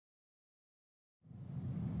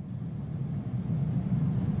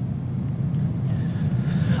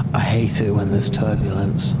hate it when there's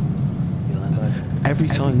turbulence. Every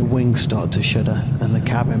time the wings start to shudder and the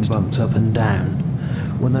cabin bumps up and down,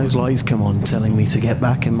 when those lights come on telling me to get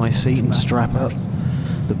back in my seat and strap up,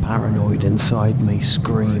 the paranoid inside me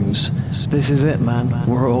screams, "This is it, man,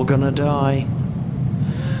 we're all gonna die."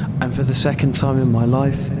 And for the second time in my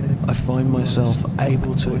life, I find myself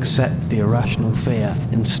able to accept the irrational fear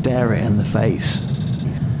and stare it in the face.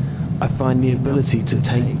 I find the ability to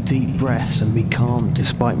take deep breaths and be calm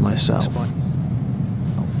despite myself.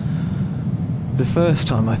 The first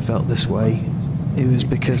time I felt this way, it was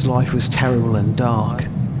because life was terrible and dark.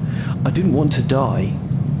 I didn't want to die,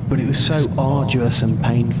 but it was so arduous and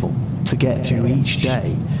painful to get through each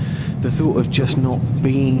day. The thought of just not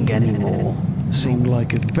being anymore seemed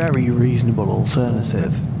like a very reasonable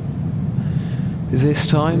alternative. This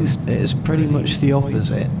time, it's pretty much the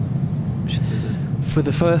opposite. For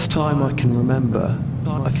the first time I can remember,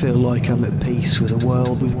 I feel like I'm at peace with a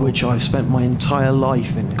world with which I've spent my entire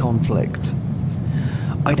life in conflict.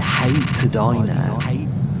 I'd hate to die now.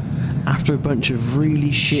 After a bunch of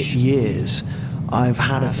really shit years, I've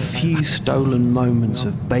had a few stolen moments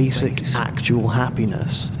of basic, actual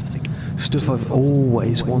happiness. Stuff I've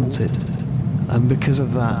always wanted. And because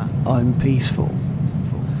of that, I'm peaceful.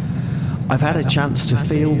 I've had a chance to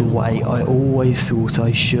feel the way I always thought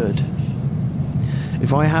I should.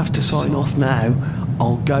 If I have to sign off now,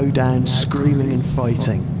 I'll go down screaming and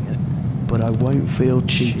fighting, but I won't feel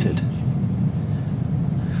cheated.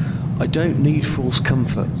 I don't need false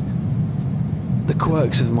comfort. The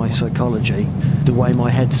quirks of my psychology, the way my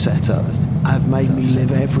head's set up, have made me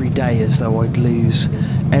live every day as though I'd lose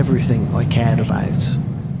everything I cared about.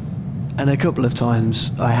 And a couple of times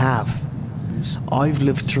I have. I've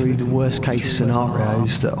lived through the worst case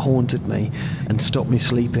scenarios that haunted me and stopped me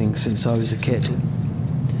sleeping since I was a kid.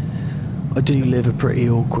 I do live a pretty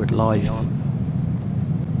awkward life.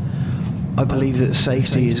 I believe that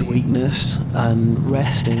safety is weakness and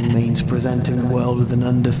resting means presenting the world with an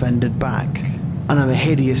undefended back. And I'm a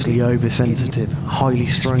hideously oversensitive, highly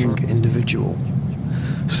strung individual.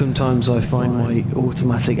 Sometimes I find my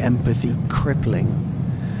automatic empathy crippling.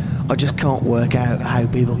 I just can't work out how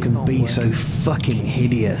people can be so fucking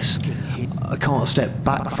hideous. I can't step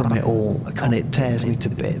back from it all and it tears me to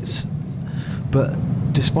bits. But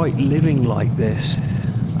despite living like this,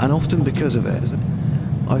 and often because of it,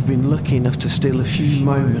 I've been lucky enough to steal a few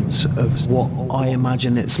moments of what I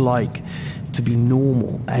imagine it's like to be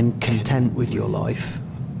normal and content with your life.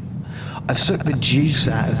 I've sucked the juice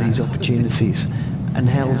out of these opportunities and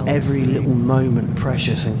held every little moment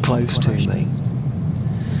precious and close to me.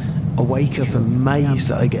 I wake up amazed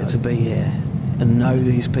that I get to be here and know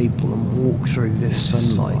these people and walk through this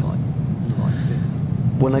sunlight.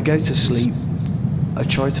 When I go to sleep, I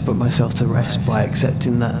try to put myself to rest by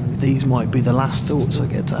accepting that these might be the last thoughts I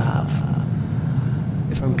get to have.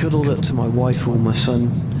 If I'm cuddled up to my wife or my son,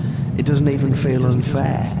 it doesn't even feel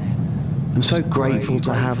unfair. I'm so grateful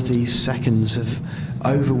to have these seconds of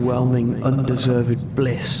overwhelming, undeserved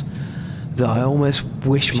bliss that I almost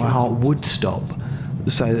wish my heart would stop,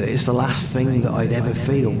 so that it's the last thing that I'd ever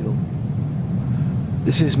feel.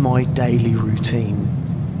 This is my daily routine.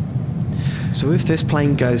 So if this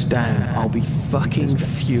plane goes down, I'll be fucking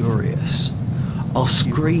furious. I'll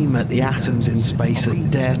scream at the atoms in space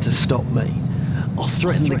that dare to stop me. I'll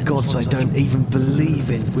threaten the gods I don't even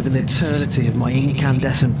believe in with an eternity of my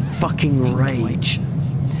incandescent fucking rage.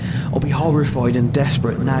 I'll be horrified and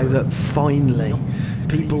desperate now that finally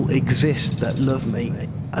people exist that love me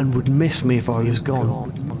and would miss me if I was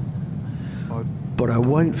gone. But I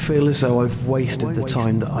won't feel as though I've wasted the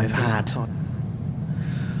time that I've had.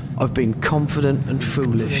 I've been confident and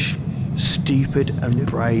foolish, stupid and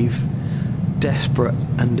brave, desperate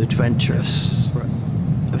and adventurous.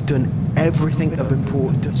 I've done everything of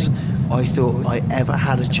importance I thought I ever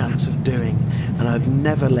had a chance of doing, and I've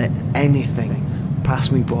never let anything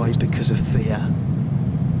pass me by because of fear.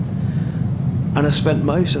 And I spent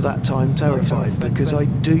most of that time terrified because I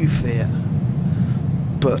do fear.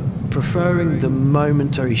 But preferring the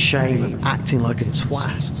momentary shame of acting like a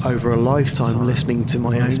twat over a lifetime listening to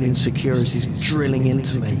my own insecurities drilling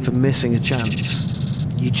into me for missing a chance,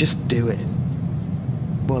 you just do it.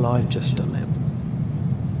 Well, I've just done it.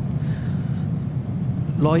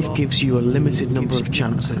 Life gives you a limited number of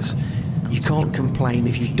chances. You can't complain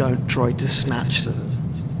if you don't try to snatch them.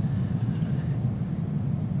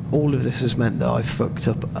 All of this has meant that I've fucked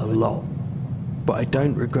up a lot, but I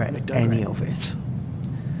don't regret any of it.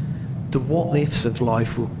 The what-ifs of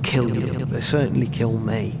life will kill you. They certainly kill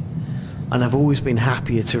me. And I've always been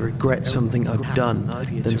happier to regret something I've done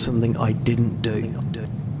than something I didn't do.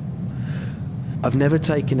 I've never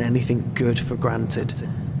taken anything good for granted,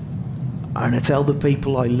 And I tell the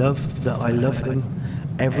people I love that I love them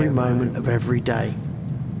every moment of every day.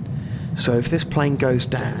 So if this plane goes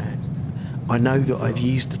down, I know that I've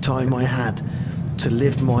used the time I had to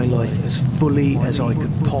live my life as fully as I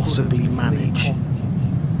could possibly manage.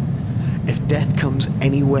 If death comes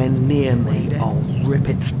anywhere near me, I'll rip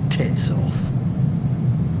its tits off.